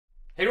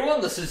Hey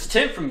everyone, this is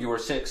Tim from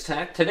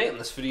YourSixTech. Today in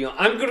this video,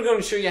 I'm going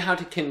to show you how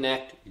to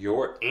connect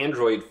your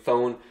Android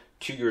phone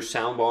to your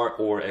soundbar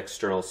or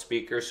external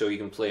speaker so you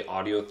can play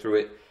audio through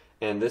it.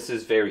 And this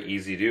is very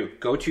easy to do.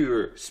 Go to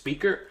your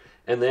speaker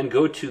and then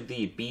go to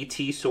the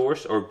BT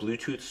source or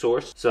Bluetooth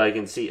source so I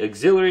can see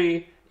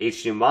auxiliary,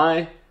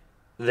 HDMI.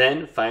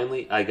 Then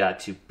finally I got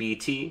to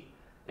BT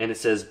and it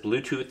says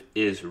Bluetooth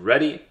is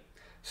ready.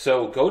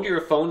 So go to your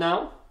phone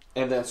now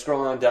and then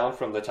scroll on down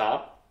from the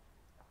top.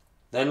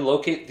 Then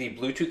locate the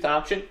Bluetooth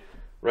option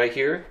right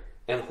here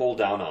and hold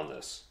down on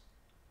this.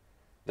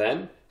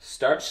 Then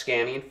start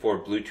scanning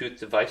for Bluetooth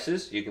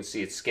devices. You can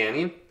see it's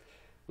scanning.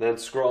 Then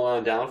scroll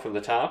on down from the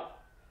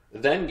top.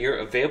 Then your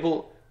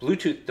available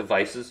Bluetooth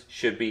devices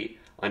should be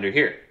under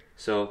here.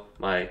 So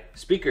my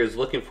speaker is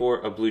looking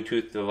for a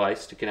Bluetooth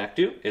device to connect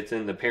to. It's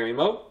in the pairing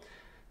mode.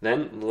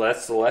 Then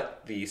let's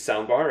select the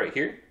soundbar right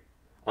here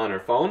on our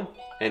phone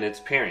and it's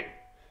pairing.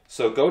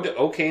 So go to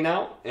OK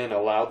now and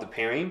allow the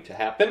pairing to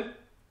happen.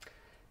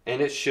 And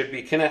it should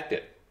be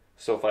connected.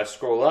 So if I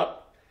scroll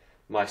up,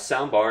 my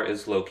soundbar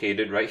is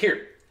located right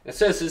here. It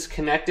says it's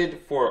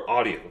connected for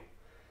audio.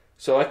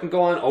 So I can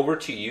go on over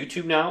to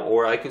YouTube now,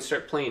 or I can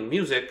start playing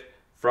music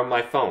from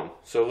my phone.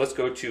 So let's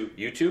go to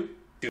YouTube.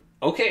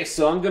 Okay,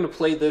 so I'm going to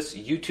play this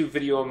YouTube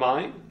video of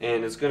mine,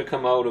 and it's going to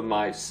come out of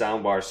my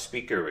soundbar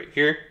speaker right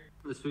here.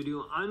 In this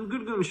video, I'm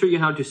going to show you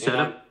how to set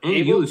up and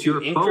use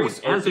your phone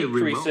as a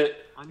remote.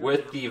 It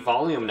with the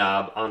volume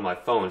knob on my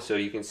phone, so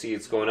you can see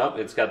it's going up.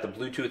 It's got the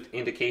Bluetooth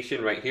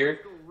indication right here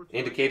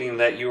indicating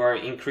that you are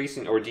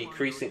increasing or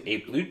decreasing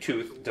a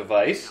Bluetooth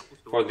device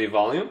for the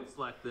volume.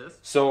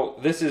 So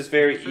this is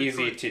very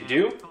easy to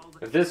do.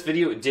 If this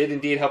video did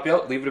indeed help you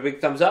out, leave it a big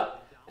thumbs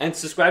up and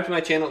subscribe to my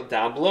channel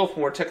down below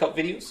for more tech help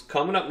videos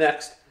coming up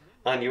next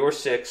on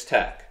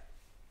YourSixTech.